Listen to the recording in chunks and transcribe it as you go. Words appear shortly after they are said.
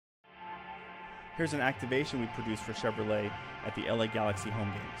Here's an activation we produced for Chevrolet at the LA Galaxy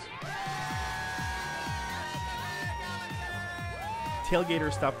home games.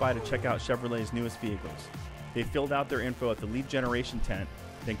 Tailgaters stopped by to check out Chevrolet's newest vehicles. They filled out their info at the lead generation tent,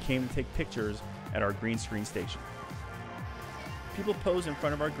 then came to take pictures at our green screen station. People posed in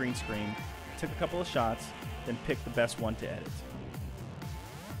front of our green screen, took a couple of shots, then picked the best one to edit.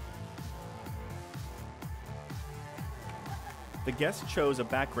 The guests chose a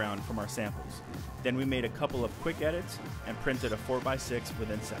background from our samples. Then we made a couple of quick edits and printed a 4x6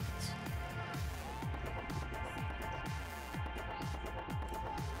 within seconds.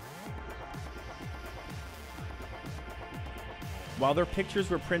 While their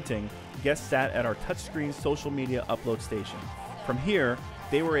pictures were printing, guests sat at our touchscreen social media upload station. From here,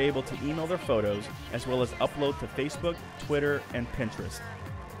 they were able to email their photos as well as upload to Facebook, Twitter, and Pinterest.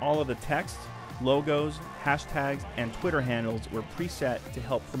 All of the text, logos, hashtags, and Twitter handles were preset to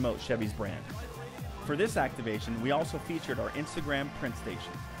help promote Chevy's brand. For this activation, we also featured our Instagram print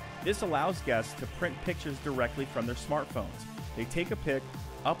station. This allows guests to print pictures directly from their smartphones. They take a pic,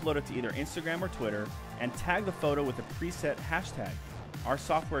 upload it to either Instagram or Twitter, and tag the photo with a preset hashtag. Our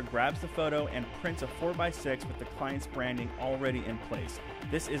software grabs the photo and prints a 4x6 with the client's branding already in place.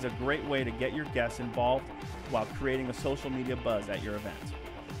 This is a great way to get your guests involved while creating a social media buzz at your event.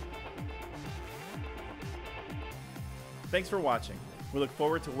 Thanks for watching. We look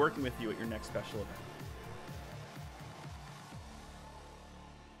forward to working with you at your next special event.